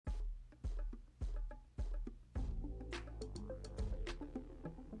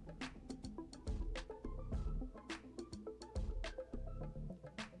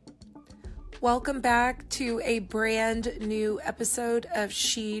Welcome back to a brand new episode of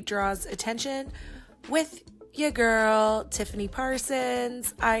She Draws Attention with your girl, Tiffany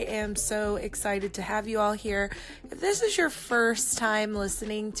Parsons. I am so excited to have you all here. If this is your first time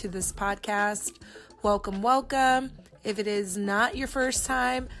listening to this podcast, welcome, welcome. If it is not your first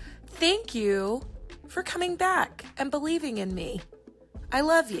time, thank you for coming back and believing in me. I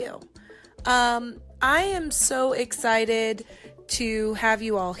love you. I am so excited to have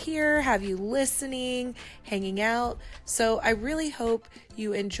you all here, have you listening, hanging out. So I really hope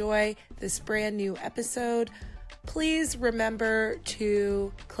you enjoy this brand new episode. Please remember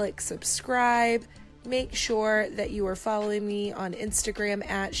to click subscribe. Make sure that you are following me on Instagram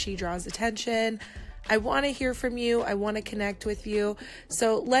at She Draws Attention. I want to hear from you. I want to connect with you.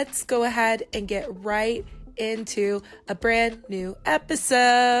 So let's go ahead and get right into a brand new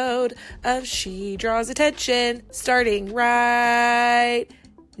episode of She Draws Attention, starting right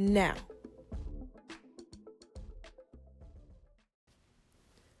now.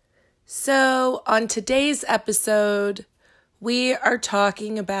 So on today's episode, we are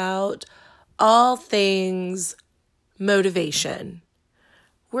talking about all things motivation.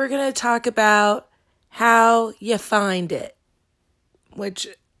 We're going to talk about how you find it, which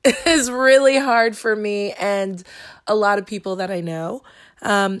is really hard for me and a lot of people that I know,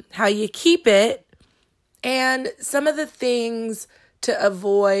 how you keep it, and some of the things to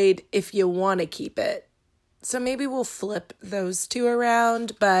avoid if you want to keep it. So maybe we'll flip those two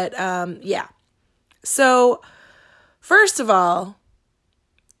around, but yeah. So first of all,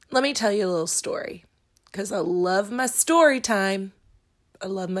 let me tell you a little story, because I love my story time. I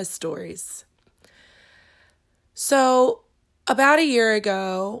love my stories. So about a year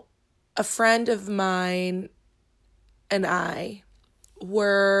ago, a friend of mine and I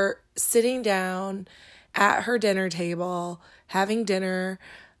were sitting down at her dinner table, having dinner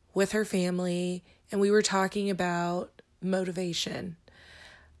with her family, and we were talking about motivation.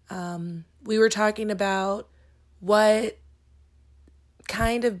 We were talking about what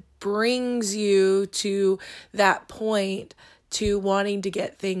kind of brings you to that point to wanting to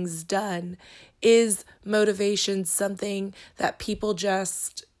get things done. Is motivation something that people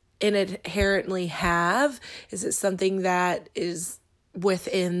just inherently have? Is it something that is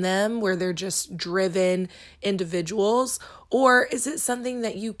within them where they're just driven individuals? Or is it something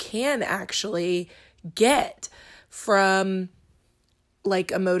that you can actually get from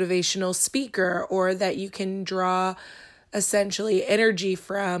like a motivational speaker, or that you can draw essentially energy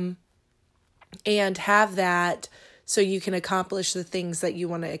from and have that so you can accomplish the things that you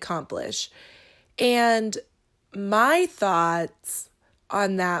want to accomplish? And my thoughts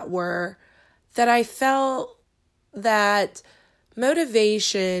on that were that I felt that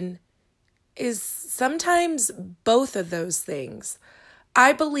motivation is sometimes both of those things.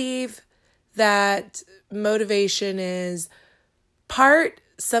 I believe that motivation is part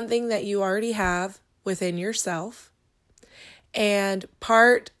something that you already have within yourself, and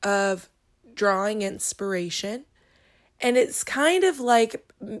part of drawing inspiration. And it's kind of like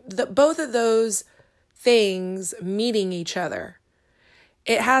both of those things meeting each other.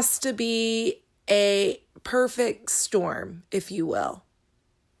 It has to be a perfect storm, if you will.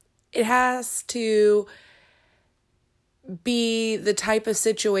 It has to be the type of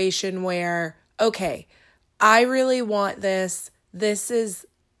situation where, okay, I really want this. This is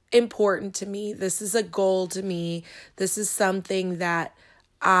important to me. This is a goal to me. This is something that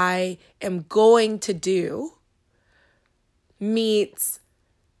I am going to do. Meets,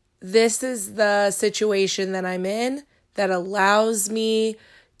 this is the situation that I'm in that allows me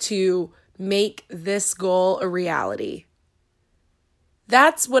to make this goal a reality.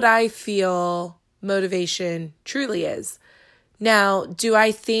 That's what I feel motivation truly is. Now, do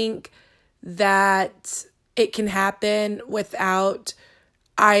I think that it can happen without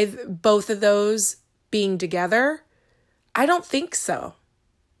both of those being together? I don't think so.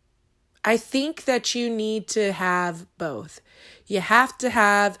 I think that you need to have both. You have to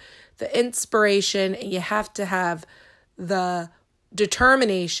have the inspiration, and you have to have the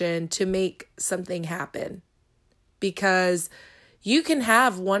determination to make something happen. Because you can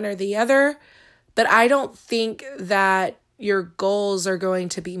have one or the other, but I don't think that your goals are going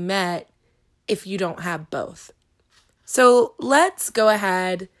to be met if you don't have both. So let's go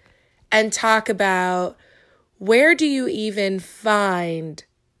ahead and talk about, where do you even find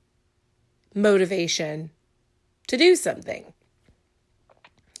motivation to do something?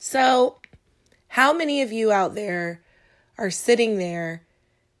 So how many of you out there are sitting there,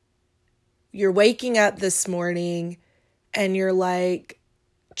 you're waking up this morning and you're like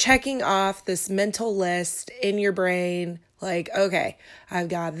checking off this mental list in your brain, Like, okay, I've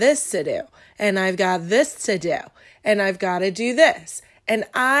got this to do, and I've got this to do, and I've got to do this. And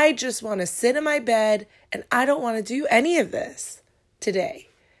I just want to sit in my bed, and I don't want to do any of this today.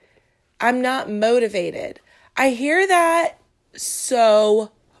 I'm not motivated. I hear that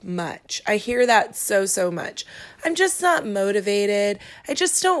so much. I hear that so much. I'm just not motivated. I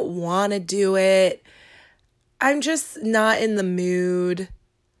just don't want to do it. I'm just not in the mood,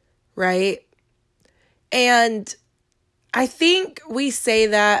 right? And I think we say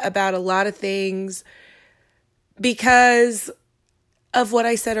that about a lot of things because of what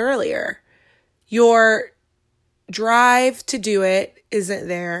I said earlier. Your drive to do it isn't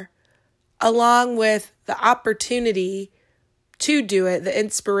there, along with the opportunity to do it, the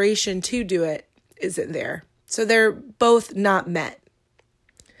inspiration to do it isn't there. So they're both not met.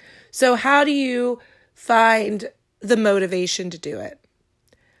 So how do you find the motivation to do it?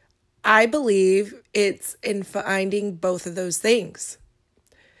 I believe it's in finding both of those things.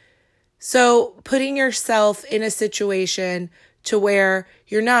 So putting yourself in a situation to where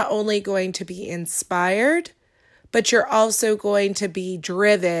you're not only going to be inspired, but you're also going to be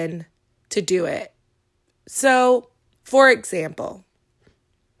driven to do it. So, for example,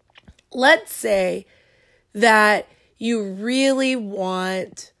 let's say that you really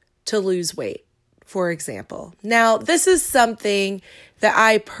want to lose weight, for example. Now, this is something that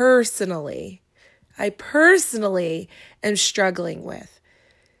I personally am struggling with.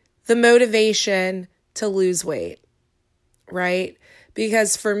 The motivation to lose weight, right?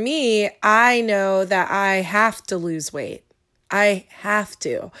 Because for me, I know that I have to lose weight. I have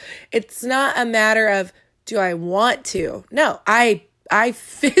to. It's not a matter of, do I want to? No, I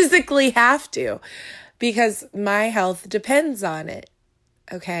physically have to because my health depends on it.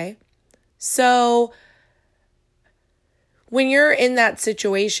 Okay? So when you're in that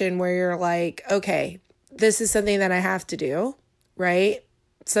situation where you're like, okay, this is something that I have to do, right?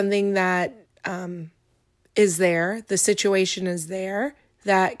 Something that is there, the situation is there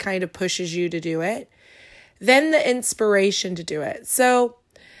that kind of pushes you to do it. Then the inspiration to do it. So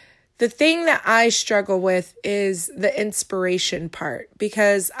the thing that I struggle with is the inspiration part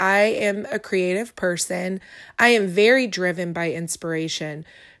because I am a creative person. I am very driven by inspiration.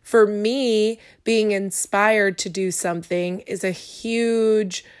 For me, being inspired to do something is a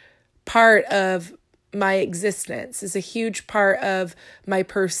huge part of my existence, is a huge part of my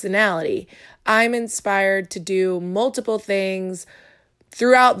personality. I'm inspired to do multiple things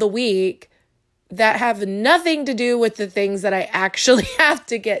throughout the week that have nothing to do with the things that I actually have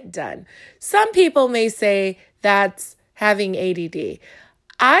to get done. Some people may say that's having ADD.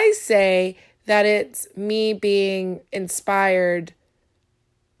 I say that it's me being inspired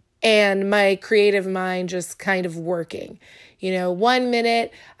and my creative mind just kind of working. You know, 1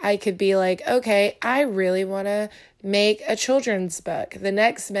 minute I could be like, okay, I really want to make a children's book. The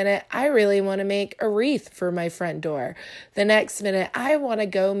next minute, I really want to make a wreath for my front door. The next minute, I want to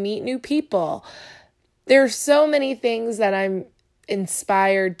go meet new people. There's so many things that I'm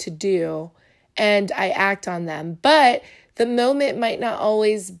inspired to do and I act on them. But the moment might not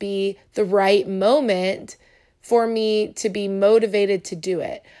always be the right moment for me to be motivated to do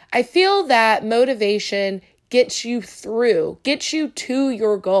it. I feel that motivation gets you through, gets you to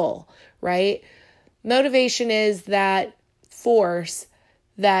your goal, right? Motivation is that force,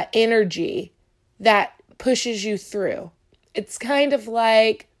 that energy that pushes you through. It's kind of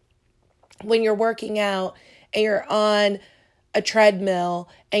like when you're working out and you're on a treadmill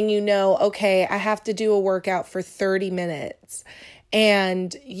and you know, okay, I have to do a workout for 30 minutes.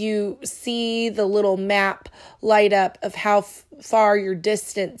 And you see the little map light up of how far your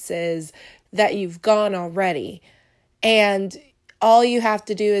distance is that you've gone already. And all you have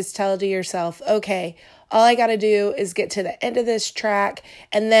to do is tell to yourself, okay, all I got to do is get to the end of this track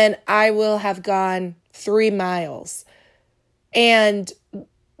and then I will have gone 3 miles. And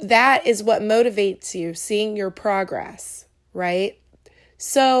that is what motivates you, seeing your progress, right?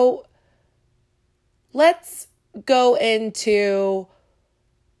 So let's go into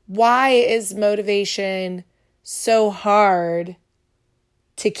why is motivation so hard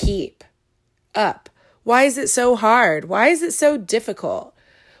to keep up? Why is it so hard? Why is it so difficult?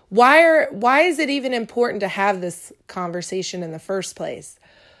 Why is it even important to have this conversation in the first place?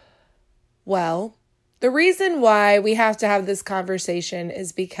 Well, the reason why we have to have this conversation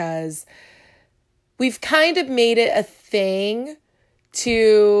is because we've kind of made it a thing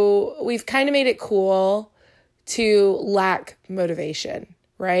we've kind of made it cool to lack motivation,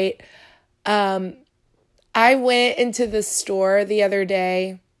 right? I went into the store the other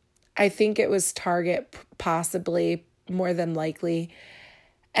day. I think it was Target, possibly, more than likely.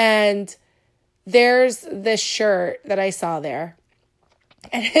 And there's this shirt that I saw there,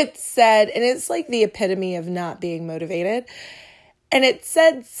 and it said, and it's like the epitome of not being motivated, and it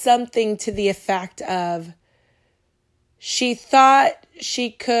said something to the effect of, she thought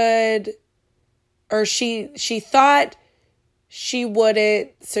she could, or she thought she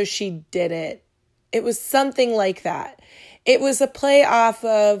wouldn't, so she did it. It was something like that. It was a play off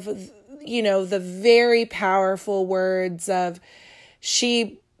of, the very powerful words of,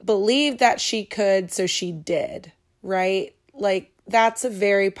 she believed that she could, so she did, right? Like, that's a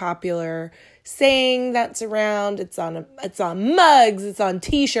very popular saying that's around. It's on mugs, it's on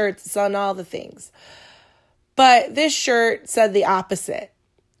t-shirts, it's on all the things. But this shirt said the opposite,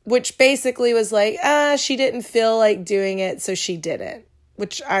 which basically was like, she didn't feel like doing it, so she didn't,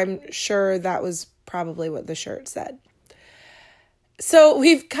 which I'm sure that was probably what the shirt said. So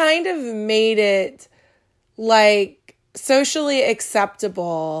we've kind of made it like socially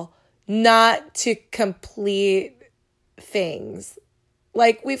acceptable not to complete things.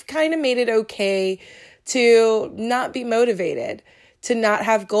 Like, we've kind of made it okay to not be motivated, to not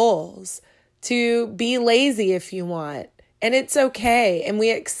have goals, to be lazy if you want. And it's okay. And we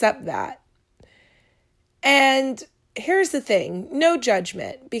accept that. And here's the thing, no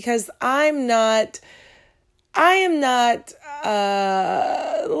judgment, because I am not,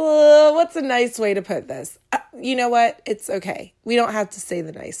 what's a nice way to put this? You know what? It's okay. We don't have to say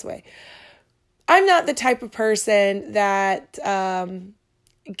the nice way. I'm not the type of person that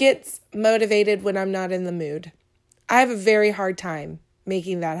gets motivated when I'm not in the mood. I have a very hard time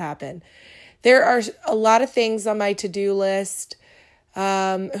making that happen. There are a lot of things on my to-do list. Who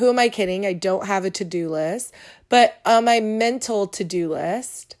am I kidding? I don't have a to-do list. But on my mental to-do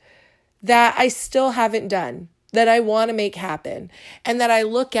list that I still haven't done, that I want to make happen, and that I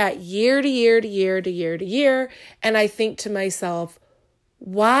look at year to year to year to year to year, and I think to myself,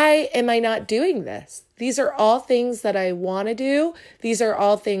 why am I not doing this? These are all things that I want to do. These are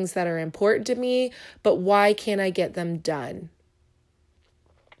all things that are important to me, but why can't I get them done?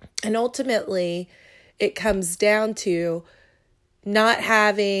 And ultimately, it comes down to not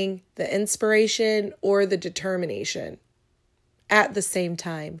having the inspiration or the determination at the same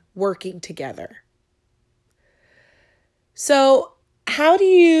time, working together. So, how do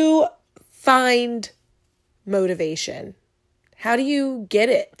you find motivation? How do you get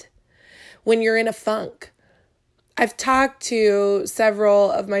it when you're in a funk? I've talked to several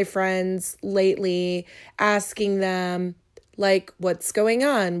of my friends lately, asking them, like, what's going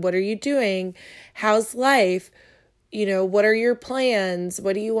on? What are you doing? How's life? What are your plans?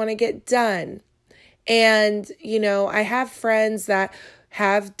 What do you want to get done? And, I have friends that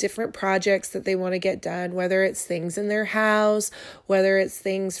have different projects that they want to get done, whether it's things in their house, whether it's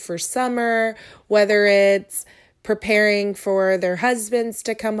things for summer, whether it's preparing for their husbands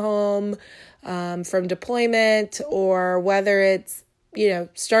to come home from deployment, or whether it's,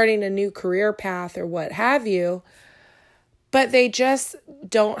 starting a new career path or what have you. But they just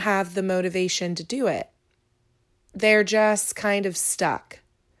don't have the motivation to do it. They're just kind of stuck.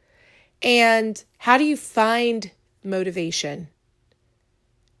 And how do you find motivation?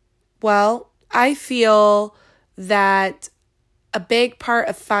 Well, I feel that a big part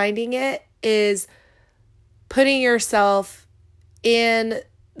of finding it is putting yourself in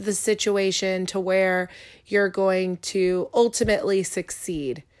the situation to where you're going to ultimately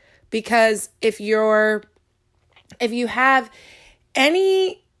succeed. Because if you have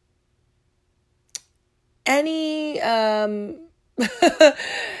any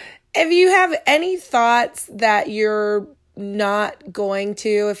if you have any thoughts that you're not going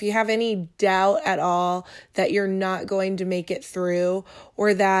to, if you have any doubt at all that you're not going to make it through,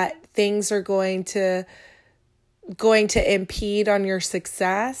 or that things are going to impede on your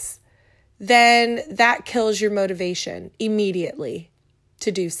success, then that kills your motivation immediately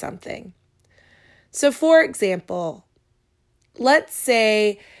to do something. So, for example, let's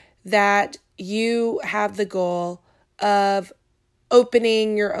say that you have the goal of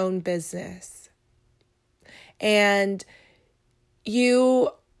opening your own business, and you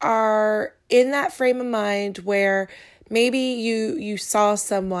are in that frame of mind where maybe you saw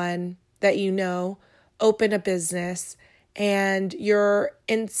someone that open a business, and you're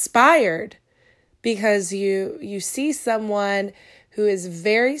inspired because you see someone who is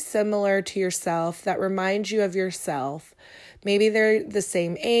very similar to yourself, that reminds you of yourself. Maybe they're the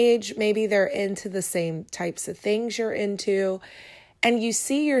same age, maybe they're into the same types of things you're into, and you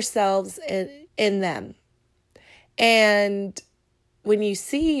see yourselves in them. And when you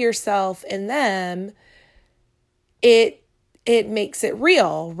see yourself in them, it makes it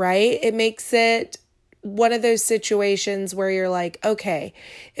real, right? It makes it one of those situations where you're like, okay,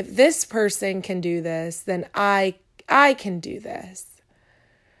 if this person can do this, then I can do this.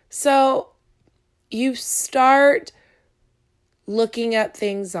 So you start looking up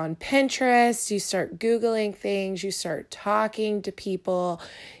things on Pinterest, you start Googling things, you start talking to people,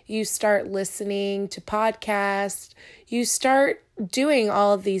 you start listening to podcasts, you start doing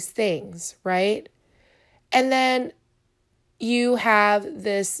all of these things, right? And then you have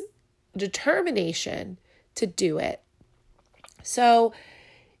this determination to do it. So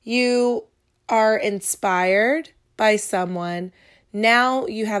you are inspired by someone. Now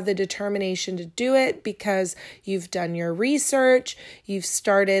you have the determination to do it because you've done your research, you've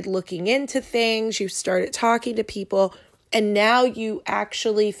started looking into things, you've started talking to people, and now you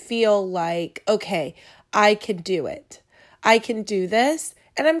actually feel like, okay, I can do it. I can do this,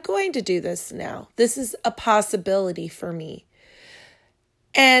 and I'm going to do this now. This is a possibility for me.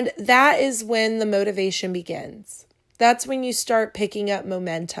 And that is when the motivation begins. That's when you start picking up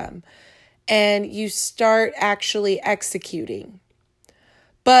momentum and you start actually executing.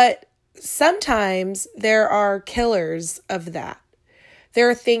 But sometimes there are killers of that. There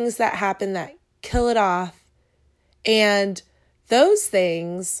are things that happen that kill it off. And those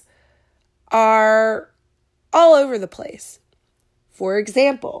things are all over the place. For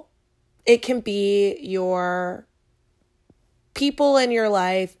example, it can be your people in your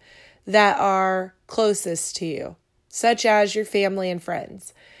life that are closest to you, such as your family and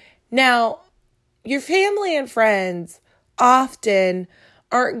friends. Now, your family and friends often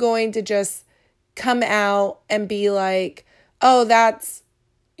aren't going to just come out and be like, oh,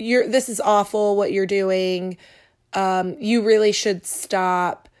 this is awful what you're doing. You really should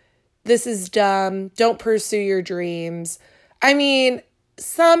stop. This is dumb. Don't pursue your dreams. I mean,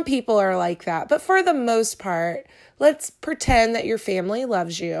 some people are like that, but for the most part, let's pretend that your family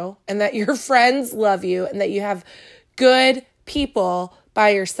loves you and that your friends love you and that you have good people by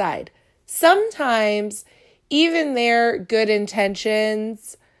your side. Sometimes even their good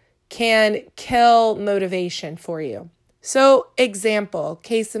intentions can kill motivation for you. So, example,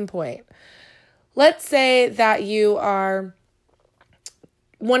 case in point, let's say that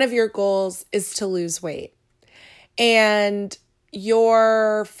one of your goals is to lose weight and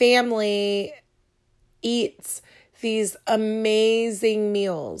your family eats these amazing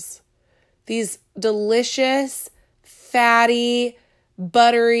meals, these delicious, fatty,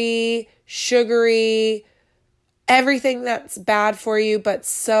 buttery, sugary, everything that's bad for you, but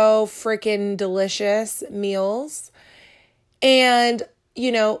so freaking delicious meals. And,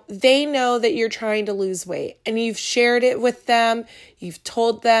 they know that you're trying to lose weight and you've shared it with them. You've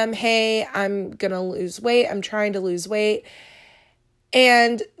told them, hey, I'm going to lose weight. I'm trying to lose weight.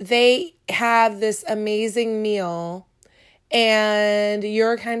 And they have this amazing meal and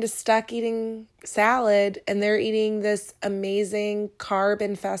you're kind of stuck eating salad and they're eating this amazing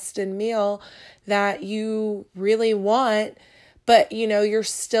carb-infested meal that you really want, but you're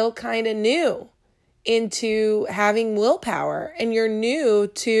still kind of new into having willpower and you're new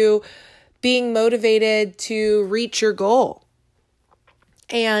to being motivated to reach your goal.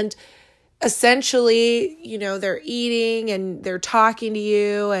 And essentially, they're eating and they're talking to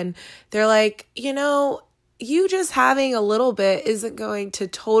you and they're like, you just having a little bit isn't going to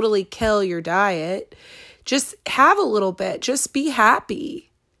totally kill your diet. Just have a little bit. Just be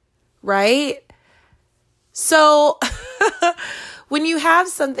happy, right? So when you have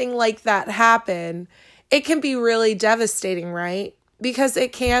something like that happen, it can be really devastating, right? Because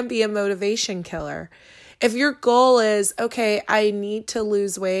it can be a motivation killer. If your goal is, okay, I need to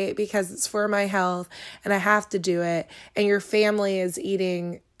lose weight because it's for my health and I have to do it, and your family is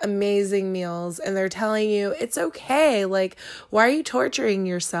eating amazing meals and they're telling you it's okay, like, why are you torturing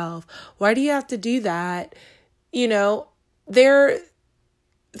yourself? Why do you have to do that?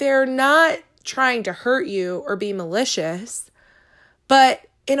 They're not trying to hurt you or be malicious, but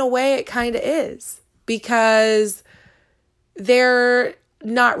in a way it kind of is, because they're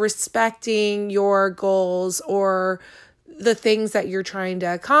not respecting your goals or the things that you're trying to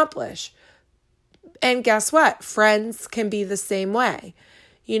accomplish. And guess what? Friends can be the same way.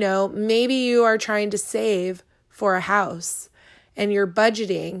 Maybe you are trying to save for a house and you're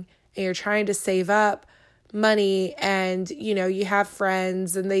budgeting and you're trying to save up money and, you have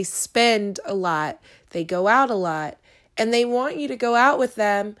friends and they spend a lot, they go out a lot and they want you to go out with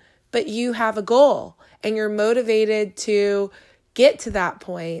them, but you have a goal and you're motivated to get to that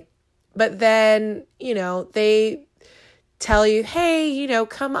point. But then, they tell you, hey,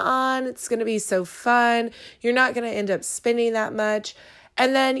 come on, it's going to be so fun. You're not going to end up spending that much.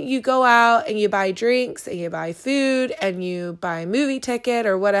 And then you go out and you buy drinks and you buy food and you buy a movie ticket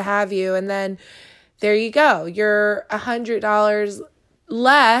or what have you. And then There you go. You're $100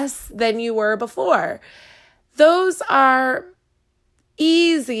 less than you were before. Those are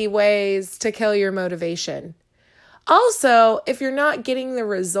easy ways to kill your motivation. Also, if you're not getting the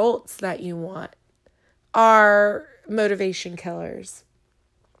results that you want, are motivation killers.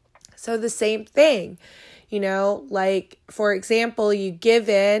 So the same thing, like, for example, you give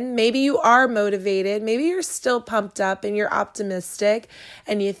in, maybe you are motivated, maybe you're still pumped up and you're optimistic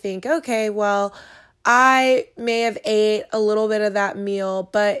and you think, okay, well, I may have ate a little bit of that meal,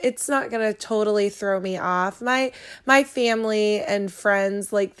 but it's not going to totally throw me off. My family and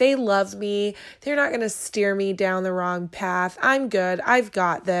friends, like, they love me. They're not going to steer me down the wrong path. I'm good. I've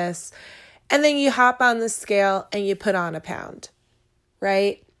got this. And then you hop on the scale and you put on a pound,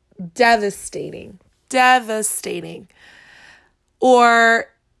 right? Devastating. Or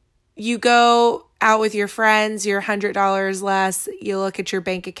you go out with your friends, you're $100 less, you look at your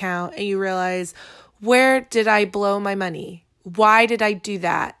bank account and you realize, where did I blow my money? Why did I do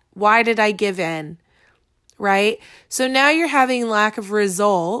that? Why did I give in? Right? So now you're having lack of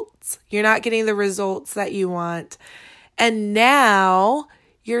results. You're not getting the results that you want. And now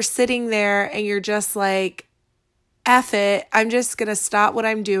you're sitting there and you're just like, F it. I'm just going to stop what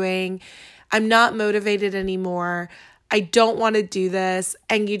I'm doing. I'm not motivated anymore. I don't want to do this.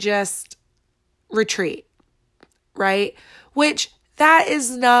 And you just retreat, right? Which that is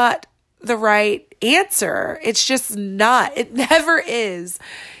not the right answer. It's just not. It never is,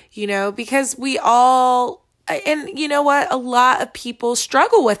 because we all, and you know what? A lot of people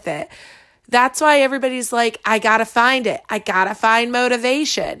struggle with it. That's why everybody's like, I got to find it. I got to find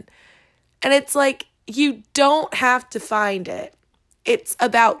motivation. And it's like, you don't have to find it. It's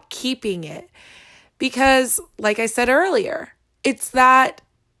about keeping it. Because, like I said earlier, it's that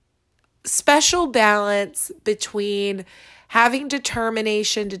special balance between having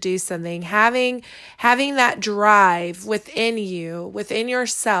determination to do something, having that drive within you, within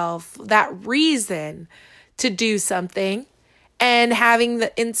yourself, that reason to do something, and having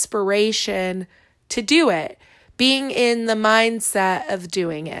the inspiration to do it, being in the mindset of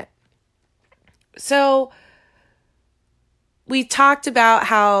doing it. So we talked about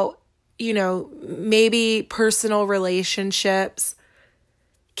how, maybe personal relationships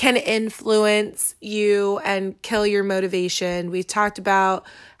can influence you and kill your motivation. We talked about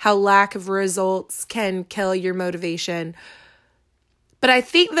how lack of results can kill your motivation. But I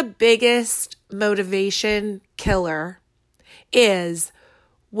think the biggest motivation killer is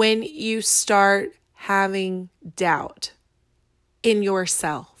when you start having doubt in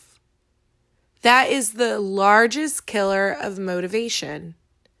yourself. That is the largest killer of motivation.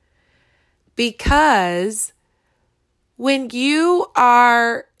 Because when you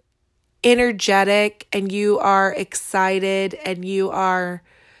are energetic and you are excited and you are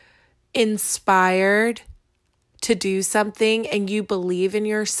inspired to do something and you believe in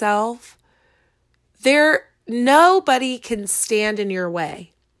yourself, nobody can stand in your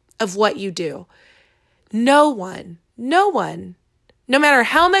way of what you do. No one, no matter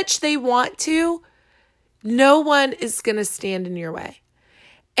how much they want to, no one is going to stand in your way.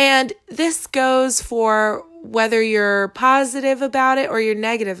 And this goes for whether you're positive about it or you're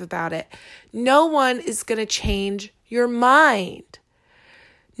negative about it. No one is going to change your mind.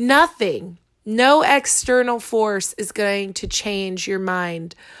 Nothing, no external force is going to change your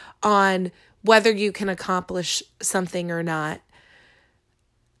mind on whether you can accomplish something or not.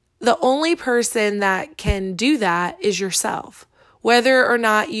 The only person that can do that is yourself. Whether or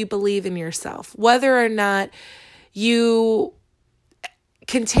not you believe in yourself, whether or not you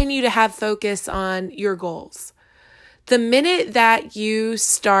continue to have focus on your goals. The minute that you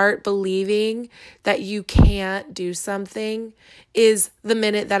start believing that you can't do something is the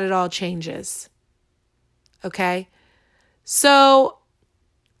minute that it all changes. Okay? So,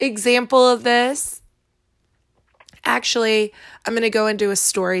 example of this, actually, I'm going to go into a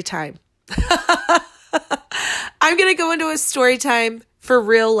story time. I'm going to go into a story time for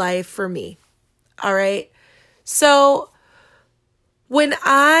real life for me. All right? So, when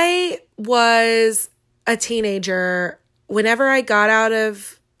I was a teenager, whenever I got out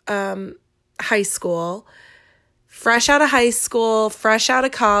of high school, fresh out of high school, fresh out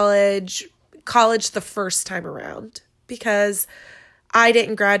of college the first time around, because I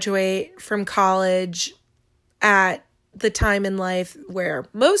didn't graduate from college at the time in life where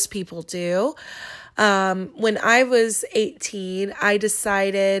most people do. When I was 18, I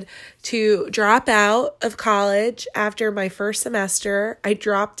decided to drop out of college after my first semester. I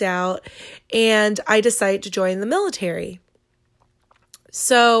dropped out and I decided to join the military.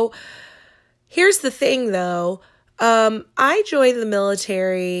 So here's the thing though. I joined the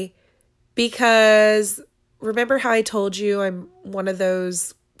military because remember how I told you I'm one of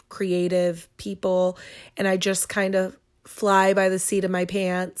those creative people and I just kind of fly by the seat of my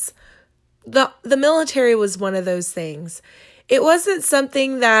pants? The military was one of those things. It wasn't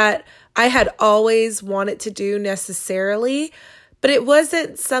something that I had always wanted to do necessarily, but it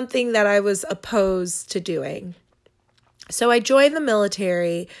wasn't something that I was opposed to doing. So I joined the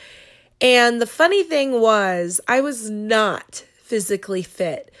military, and the funny thing was I was not physically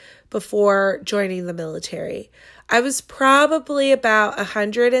fit before joining the military. I was probably about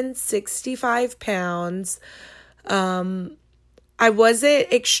 165 pounds. I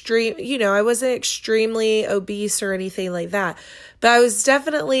wasn't I wasn't extremely obese or anything like that, but I was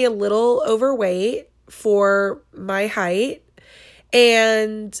definitely a little overweight for my height,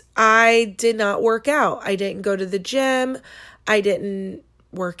 and I did not work out. I didn't go to the gym. I didn't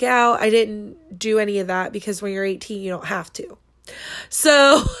work out. I didn't do any of that because when you're 18, you don't have to.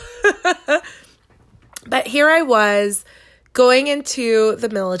 So, but here I was going into the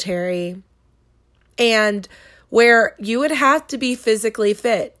military, and where you would have to be physically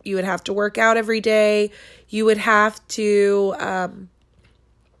fit. You would have to work out every day. You would have to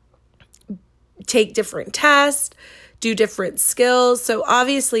take different tests, do different skills. So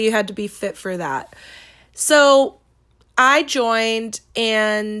obviously you had to be fit for that. So I joined,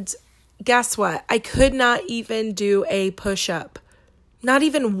 and guess what? I could not even do a push-up. Not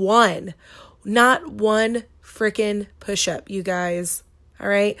even one. Not one freaking push-up, you guys. All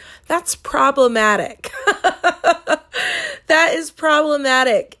right? That's problematic. That is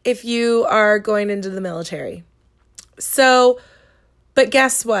problematic if you are going into the military. So, but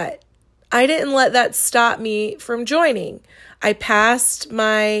guess what? I didn't let that stop me from joining. I passed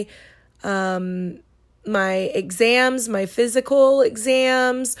my exams, my physical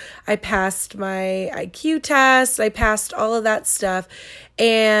exams. I passed my IQ tests. I passed all of that stuff.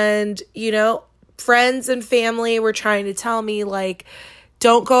 And, friends and family were trying to tell me, like,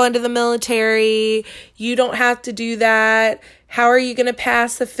 don't go into the military. You don't have to do that. How are you going to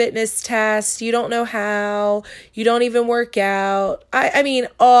pass the fitness test? You don't know how. You don't even work out. I mean,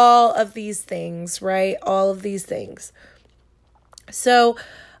 all of these things, right? All of these things. So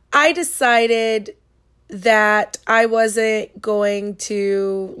I decided that I wasn't going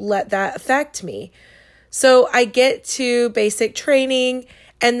to let that affect me. So I get to basic training,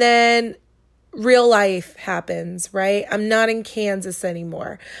 and then real life happens, right? I'm not in Kansas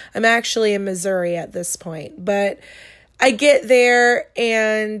anymore. I'm actually in Missouri at this point. But I get there,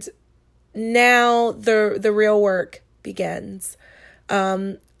 and now the real work begins.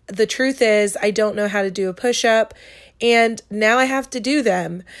 The truth is, I don't know how to do a push-up, and now I have to do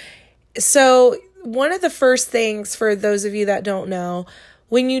them. So one of the first things, for those of you that don't know,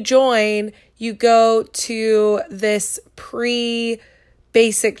 when you join, you go to this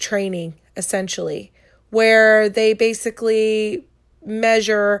pre-basic training, essentially, where they basically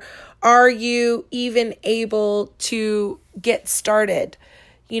measure, are you even able to get started?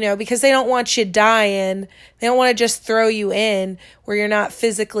 Because they don't want you dying. They don't want to just throw you in where you're not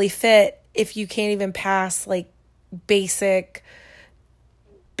physically fit if you can't even pass like basic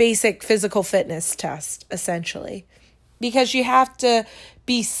physical fitness test, essentially. Because you have to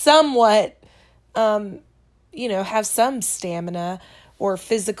be somewhat, have some stamina or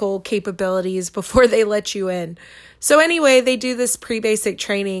physical capabilities before they let you in. So anyway, they do this pre-basic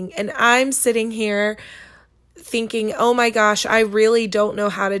training, and I'm sitting here thinking, oh my gosh, I really don't know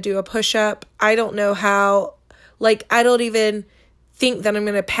how to do a push-up. I don't know how, I don't even think that I'm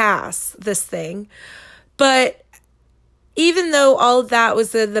going to pass this thing. But even though all of that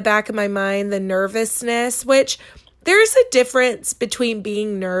was in the back of my mind, the nervousness, which there's a difference between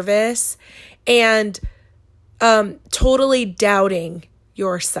being nervous and totally doubting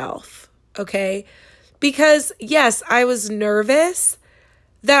yourself, okay? Because yes, I was nervous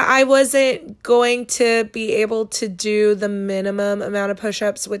that I wasn't going to be able to do the minimum amount of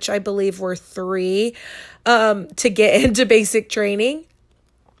push-ups, which I believe were 3, to get into basic training.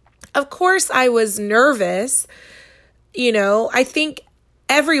 Of course, I was nervous. I think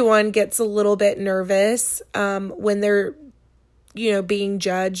everyone gets a little bit nervous when they're, being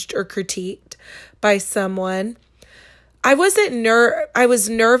judged or critiqued by someone. I was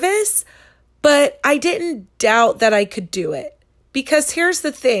nervous, but I didn't doubt that I could do it. Because here's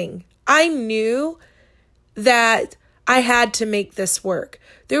the thing, I knew that I had to make this work.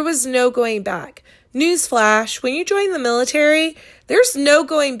 There was no going back. Newsflash, when you join the military, there's no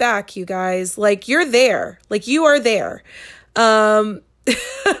going back, you guys. You're there. You are there.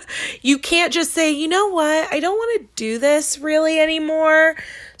 You can't just say, you know what, I don't want to do this really anymore,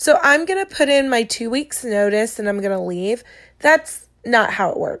 so I'm going to put in my 2 weeks notice and I'm going to leave. That's not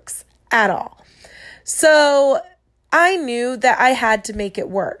how it works. at all. So I knew that I had to make it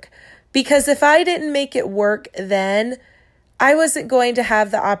work, because if I didn't make it work then, I wasn't going to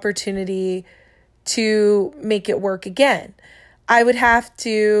have the opportunity to make it work again. I would have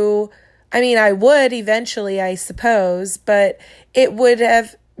to, I would eventually, I suppose, but it would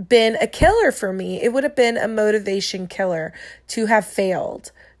have been a killer for me. It would have been a motivation killer to have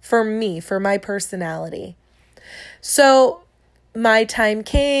failed for me, for my personality. So my time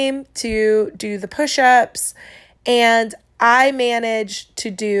came to do the push-ups, and I managed to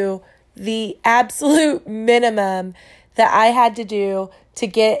do the absolute minimum that I had to do to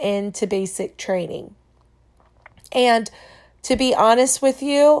get into basic training. And to be honest with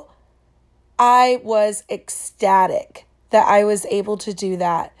you, I was ecstatic that I was able to do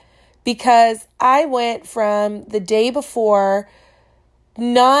that, because I went from the day before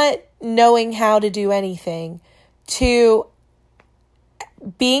not knowing how to do anything to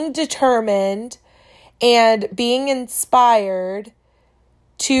being determined and being inspired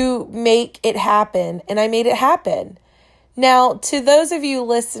to make it happen. And I made it happen. Now, to those of you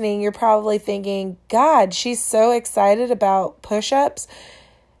listening, you're probably thinking, God, she's so excited about push-ups.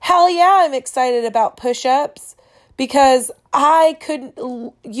 Hell yeah, I'm excited about push-ups, because I couldn't,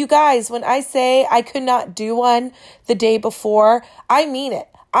 you guys, when I say I could not do one the day before, I mean it.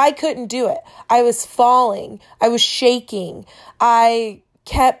 I couldn't do it. I was falling. I was shaking. I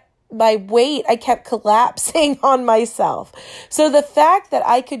kept collapsing on myself. So the fact that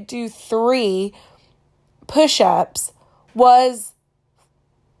I could do 3 push-ups blew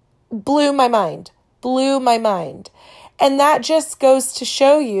my mind. And that just goes to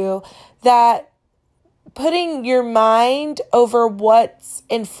show you that putting your mind over what's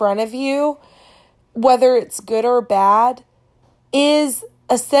in front of you, whether it's good or bad, is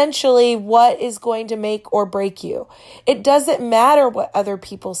essentially what is going to make or break you. It doesn't matter what other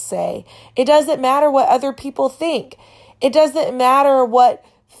people say. It doesn't matter what other people think. It doesn't matter what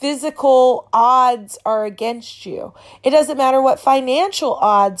physical odds are against you. It doesn't matter what financial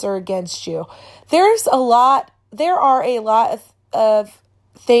odds are against you. There are a lot of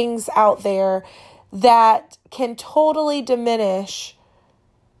things out there that can totally diminish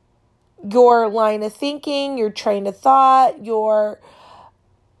your line of thinking, your train of thought, your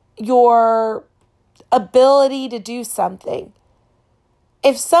ability to do something.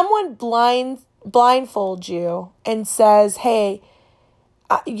 If someone blindfolds you and says, hey,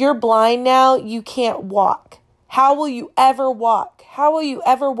 you're blind now, you can't walk. How will you ever walk? How will you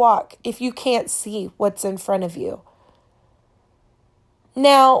ever walk if you can't see what's in front of you?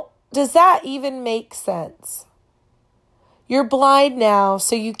 Now, does that even make sense? You're blind now,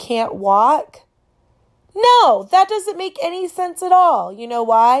 so you can't walk? No, that doesn't make any sense at all. You know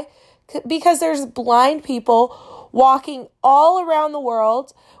why? Because there's blind people walking all around the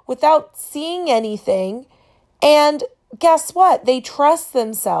world without seeing anything. And guess what? They trust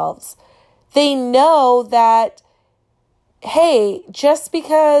themselves. They know that, hey, just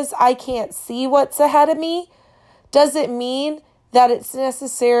because I can't see what's ahead of me doesn't mean that it's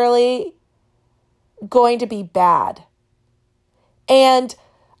necessarily going to be bad. And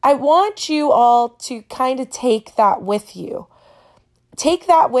I want you all to kind of take that with you. Take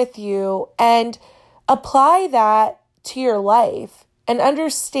that with you and apply that to your life, and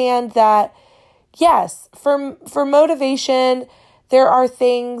understand that, yes, for motivation, there are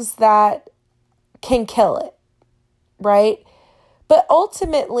things that can kill it, right? But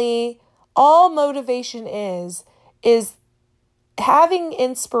ultimately, all motivation is having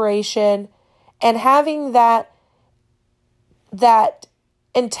inspiration and having that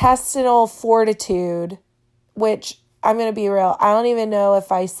intestinal fortitude, which I'm going to be real, I don't even know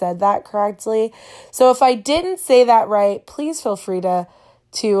if I said that correctly. So if I didn't say that right, please feel free to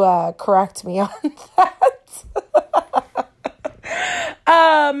correct me on that.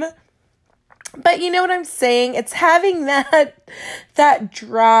 But you know what I'm saying? It's having that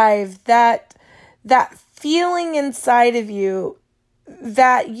drive, that feeling inside of you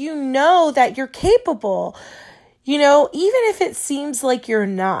that you know that you're capable. You know, even if it seems like you're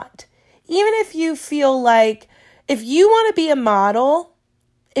not, even if you feel like, if you want to be a model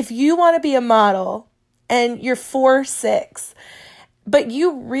and you're 4'6", but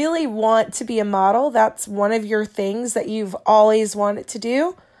you really want to be a model, that's one of your things that you've always wanted to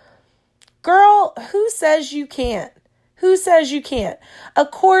do, girl, who says you can't? Who says you can't?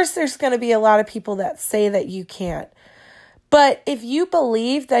 Of course, there's going to be a lot of people that say that you can't. But if you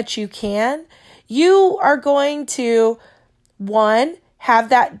believe that you can, you are going to, 1, have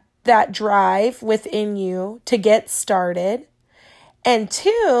that drive within you to get started. And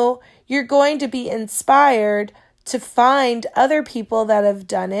 2, you're going to be inspired to find other people that have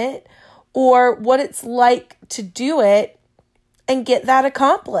done it or what it's like to do it and get that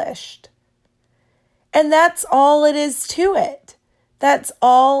accomplished. And that's all it is to it. That's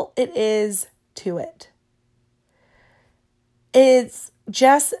all it is to it. It's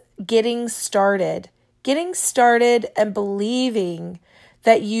just getting started and believing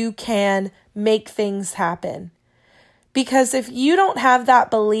that you can make things happen. Because if you don't have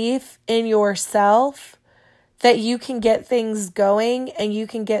that belief in yourself that you can get things going and you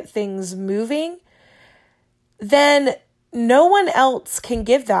can get things moving, then no one else can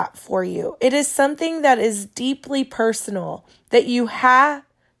give that for you. It is something that is deeply personal that you have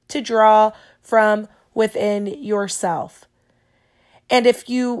to draw from within yourself. And if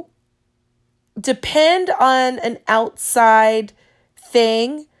you depend on an outside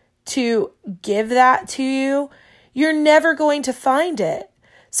thing to give that to you, you're never going to find it.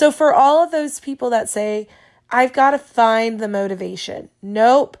 So for all of those people that say, I've got to find the motivation.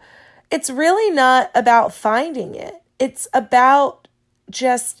 Nope. It's really not about finding it. It's about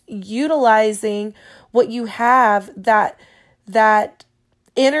just utilizing what you have, that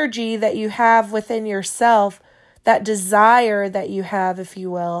energy that you have within yourself, that desire that you have, if you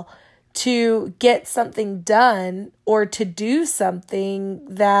will, to get something done or to do something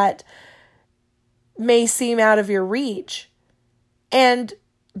that may seem out of your reach, and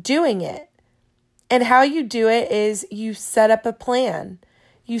doing it. And how you do it is you set up a plan.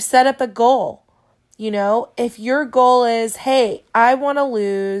 You set up a goal. If your goal is, hey, I want to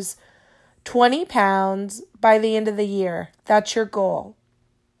lose 20 pounds by the end of the year, that's your goal.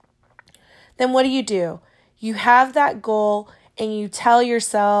 Then what do? You have that goal and you tell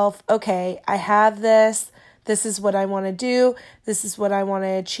yourself, okay, I have this. This is what I want to do. This is what I want to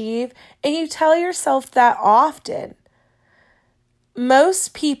achieve. And you tell yourself that often.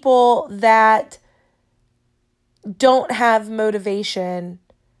 Most people that don't have motivation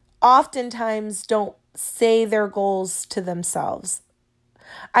oftentimes don't say their goals to themselves.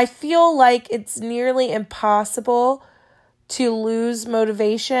 I feel like it's nearly impossible to lose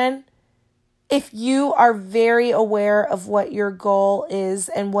motivation if you are very aware of what your goal is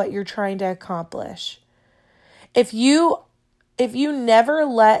and what you're trying to accomplish. If you never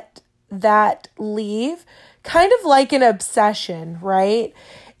let that leave, kind of like an obsession, right?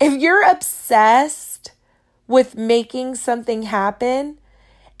 If you're obsessed with making something happen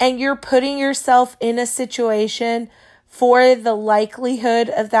and you're putting yourself in a situation for the likelihood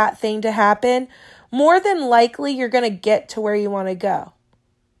of that thing to happen, more than likely you're going to get to where you want to go.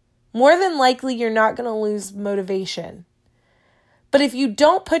 More than likely you're not going to lose motivation. But if you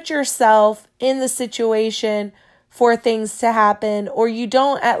don't put yourself in the situation for things to happen, or you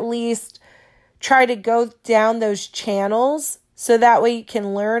don't at least try to go down those channels so that way you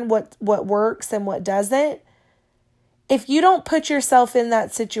can learn what works and what doesn't, if you don't put yourself in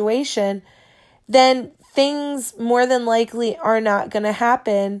that situation, then things more than likely are not going to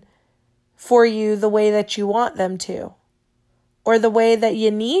happen for you the way that you want them to, or the way that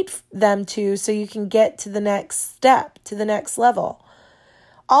you need them to so you can get to the next step, to the next level.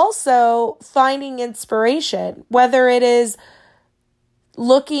 Also, finding inspiration, whether it is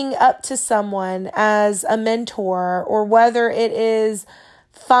looking up to someone as a mentor, or whether it is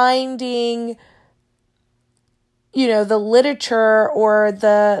finding the literature or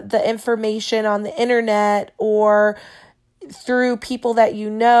the information on the internet, or through people that you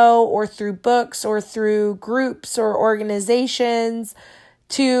know, or through books, or through groups or organizations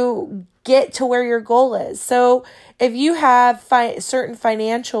to get to where your goal is. So if you have certain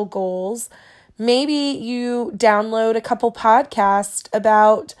financial goals, maybe you download a couple podcasts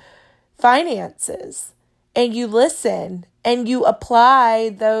about finances and you listen and you apply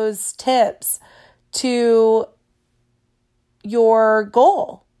those tips to your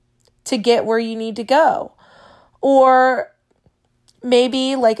goal to get where you need to go. Or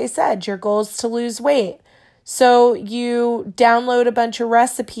maybe, like I said, your goal is to lose weight. So you download a bunch of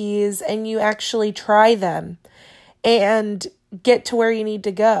recipes and you actually try them and get to where you need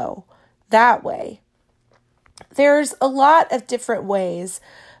to go that way. There's a lot of different ways,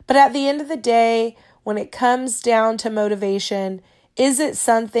 but at the end of the day, when it comes down to motivation, is it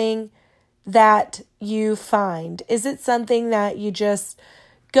something that you find? Is it something that you just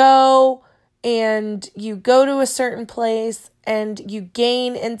go and you go to a certain place and you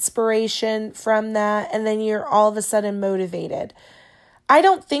gain inspiration from that and then you're all of a sudden motivated? I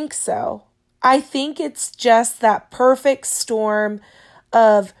don't think so. I think it's just that perfect storm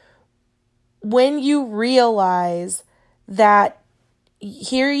of when you realize that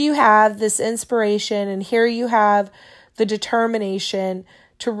here you have this inspiration and here you have the determination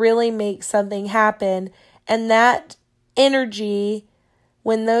to really make something happen, And that energy,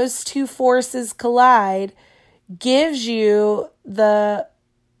 when those two forces collide, gives you the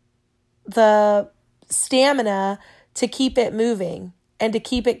stamina to keep it moving and to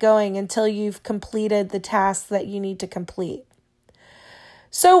keep it going until you've completed the task that you need to complete.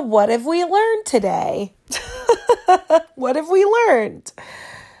 So what have we learned today? What have we learned?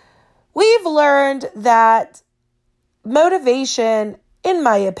 We've learned that motivation, in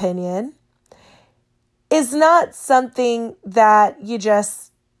my opinion, is not something that you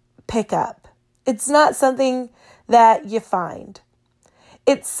just pick up. It's not something that you find.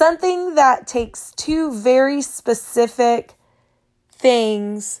 It's something that takes two very specific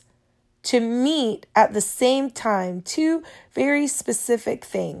things to meet at the same time. Two very specific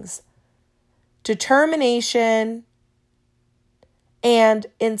things. Determination and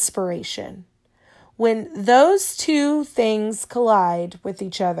inspiration. When those two things collide with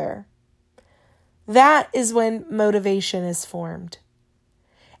each other, that is when motivation is formed.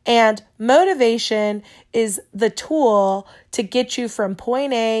 And motivation is the tool to get you from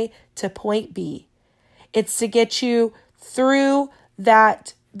point A to point B. It's to get you through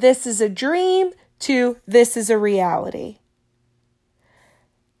that this is a dream to this is a reality.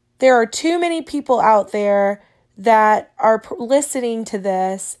 There are too many people out there that are listening to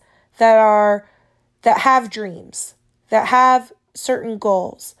this that have dreams, that have certain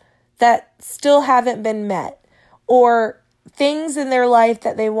goals that still haven't been met, or things in their life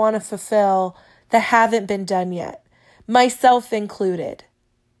that they want to fulfill that haven't been done yet, myself included.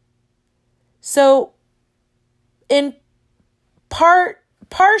 So in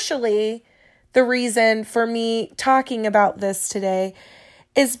partially the reason for me talking about this today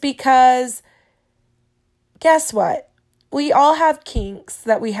is because guess what? We all have kinks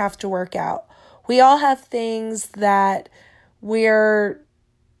that we have to work out. We all have things that we're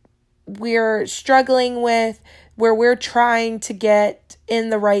struggling with, where we're trying to get in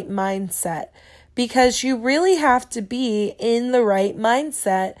the right mindset, because you really have to be in the right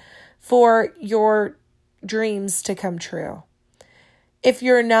mindset for your dreams to come true. If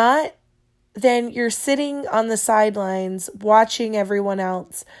you're not, then you're sitting on the sidelines watching everyone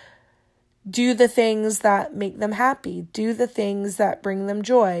else do the things that make them happy, do the things that bring them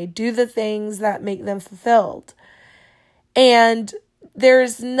joy, do the things that make them fulfilled. And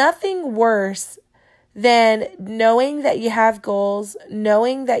there's nothing worse than knowing that you have goals,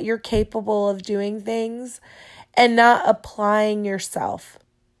 knowing that you're capable of doing things, and not applying yourself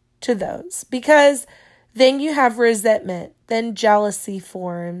to those. Because then you have resentment, then jealousy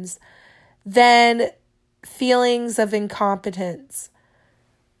forms, then feelings of incompetence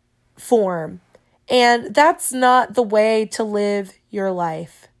form. And that's not the way to live your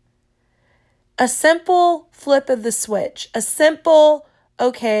life. A simple flip of the switch, a simple,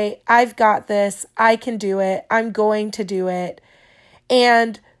 okay, I've got this, I can do it, I'm going to do it.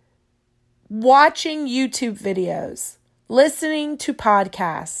 And watching YouTube videos, listening to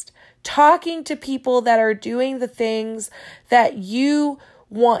podcasts, talking to people that are doing the things that you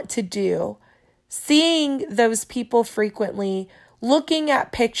want to do, seeing those people frequently, looking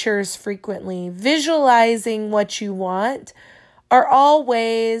at pictures frequently, visualizing what you want, are all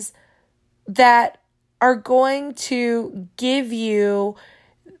ways that are going to give you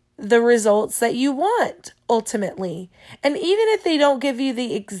the results that you want ultimately. And even if they don't give you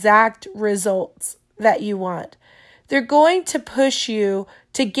the exact results that you want, they're going to push you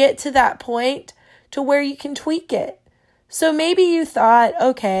to get to that point to where you can tweak it. So maybe you thought,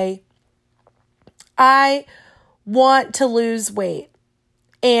 okay, I want to lose weight,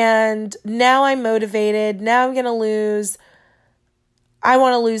 and now I'm motivated. Now I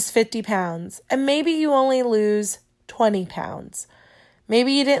want to lose 50 pounds. And maybe you only lose 20 pounds.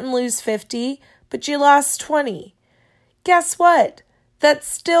 Maybe you didn't lose 50, but you lost 20. Guess what? That's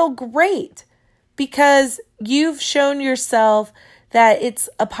still great, because you've shown yourself that it's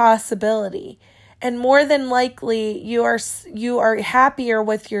a possibility. And more than likely, you are happier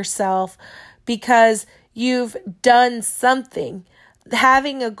with yourself because you've done something.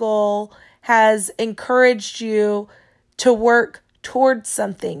 Having a goal has encouraged you to work towards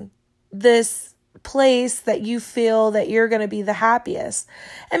something, this place that you feel that you're going to be the happiest.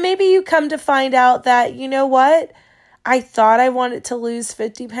 And maybe you come to find out that, you know what? I thought I wanted to lose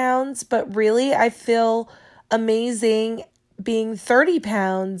 50 pounds, but really I feel amazing being 30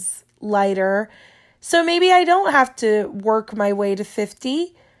 pounds lighter. So maybe I don't have to work my way to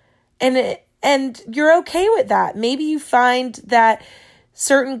 50, and you're okay with that. Maybe you find that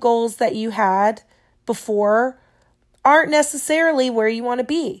certain goals that you had before aren't necessarily where you want to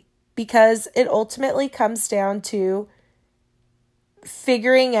be, because it ultimately comes down to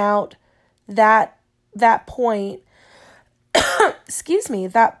figuring out that that point,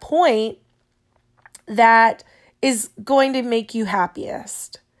 that point that is going to make you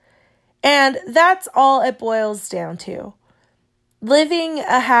happiest. And that's all it boils down to. Living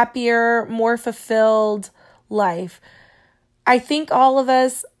a happier, more fulfilled life. I think all of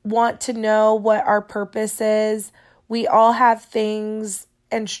us want to know what our purpose is. We all have things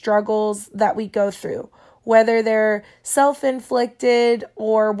and struggles that we go through, whether they're self-inflicted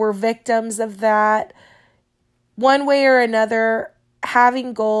or we're victims of that. One way or another,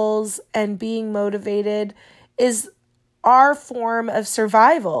 having goals and being motivated is our form of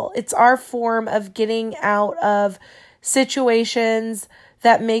survival. It's our form of getting out of situations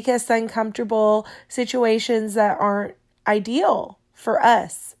that make us uncomfortable, situations that aren't ideal for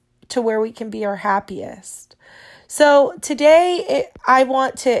us to where we can be our happiest. So today, I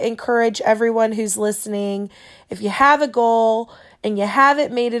want to encourage everyone who's listening, if you have a goal and you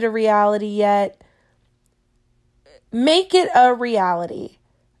haven't made it a reality yet, make it a reality.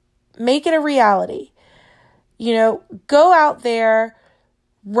 Make it a reality. Go out there,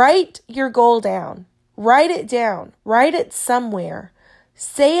 write your goal down. Write it down. Write it somewhere.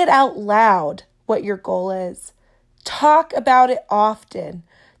 Say it out loud what your goal is. Talk about it often.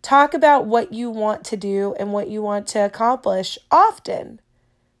 Talk about what you want to do and what you want to accomplish often,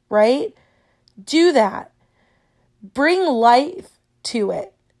 right? Do that. Bring life to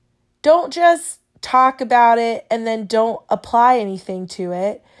it. Don't just talk about it and then don't apply anything to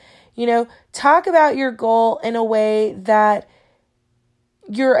it. Talk about your goal in a way that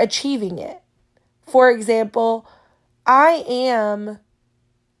you're achieving it. For example, I am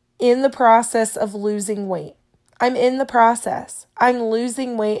in the process of losing weight. I'm in the process. I'm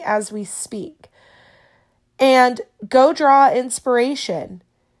losing weight as we speak. And go draw inspiration.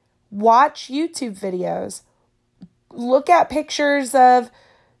 Watch YouTube videos. Look at pictures of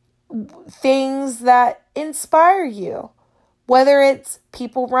things that inspire you. Whether it's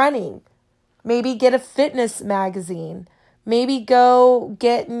people running, maybe get a fitness magazine. Maybe go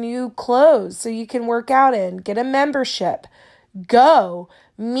get new clothes so you can work out in. Get a membership. Go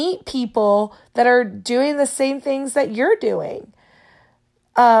meet people that are doing the same things that you're doing,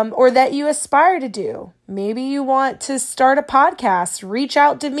 or that you aspire to do. Maybe you want to start a podcast. Reach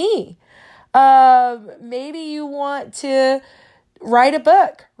out to me. Maybe you want to write a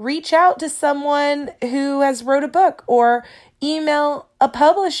book. Reach out to someone who has wrote a book, or email a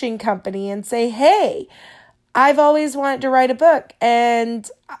publishing company and say, hey, I've always wanted to write a book and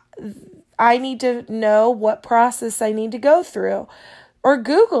I need to know what process I need to go through, or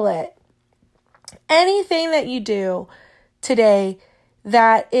Google it. Anything that you do today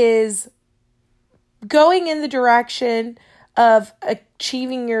that is going in the direction of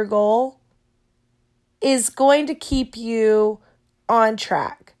achieving your goal is going to keep you on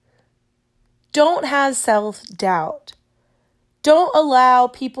track. Don't have self-doubt. Don't allow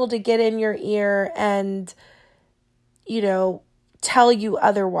people to get in your ear and tell you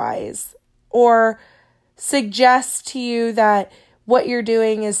otherwise, or suggest to you that what you're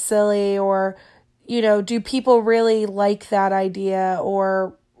doing is silly, or, do people really like that idea,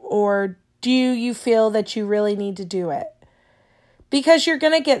 or do you feel that you really need to do it? Because you're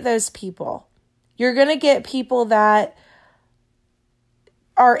going to get those people. You're going to get people that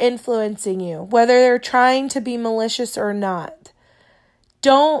are influencing you, whether they're trying to be malicious or not.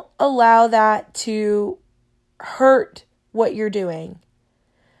 Don't allow that to hurt what you're doing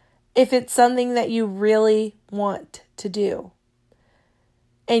if it's something that you really want to do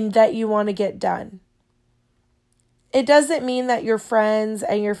and that you want to get done. It doesn't mean that your friends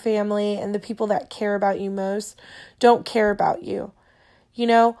and your family and the people that care about you most don't care about you.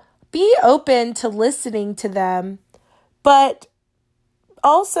 Be open to listening to them, but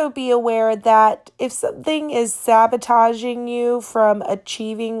also be aware that if something is sabotaging you from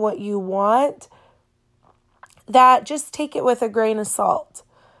achieving what you want, that just take it with a grain of salt.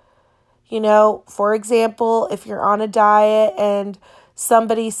 For example, if you're on a diet and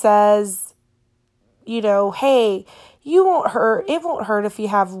somebody says, hey, it won't hurt if you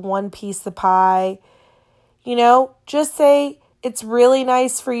have one piece of pie, just say, it's really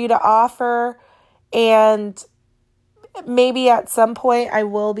nice for you to offer, and maybe at some point I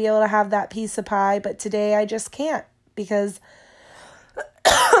will be able to have that piece of pie, but today I just can't because,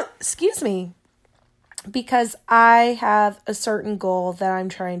 because I have a certain goal that I'm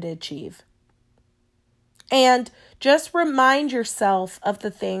trying to achieve. And just remind yourself of the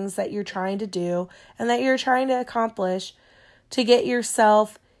things that you're trying to do and that you're trying to accomplish to get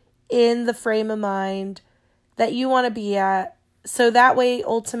yourself in the frame of mind that you want to be at. So that way,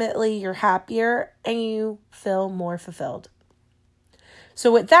 ultimately, you're happier and you feel more fulfilled.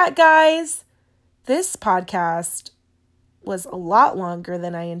 So with that, guys, this podcast was a lot longer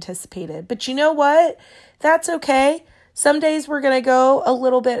than I anticipated. But you know what? That's okay. Some days we're going to go a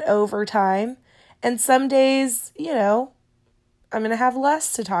little bit over time. And some days, I'm going to have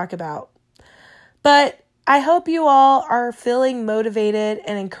less to talk about. But I hope you all are feeling motivated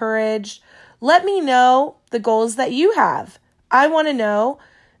and encouraged. Let me know the goals that you have. I want to know.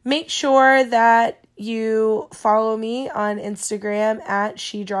 Make sure that you follow me on Instagram at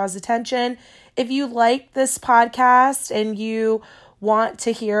She Draws Attention. If you like this podcast and you want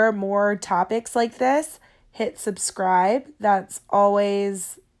to hear more topics like this, hit subscribe. That's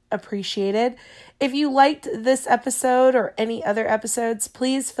always appreciated. If you liked this episode or any other episodes,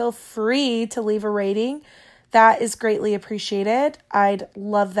 please feel free to leave a rating. That is greatly appreciated. I'd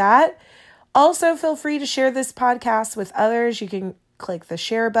love that. Also, feel free to share this podcast with others. You can click the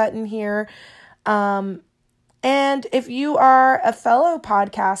share button here. And if you are a fellow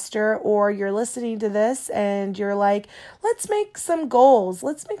podcaster or you're listening to this and you're like, let's make some goals,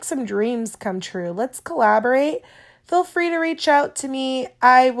 let's make some dreams come true, let's collaborate, feel free to reach out to me.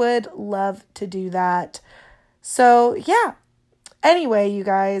 I would love to do that. So yeah, anyway, you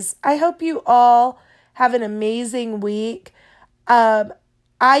guys, I hope you all have an amazing week.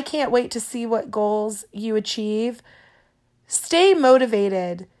 I can't wait to see what goals you achieve. Stay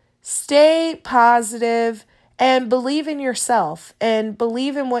motivated, stay positive, and believe in yourself and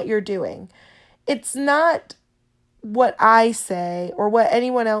believe in what you're doing. It's not what I say or what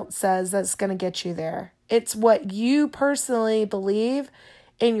anyone else says that's going to get you there. It's what you personally believe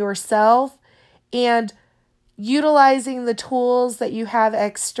in yourself and utilizing the tools that you have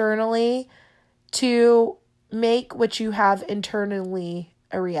externally to make what you have internally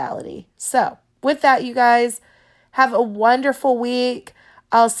a reality. So with that, you guys, have a wonderful week.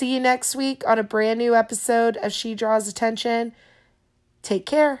 I'll see you next week on a brand new episode of She Draws Attention. Take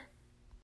care.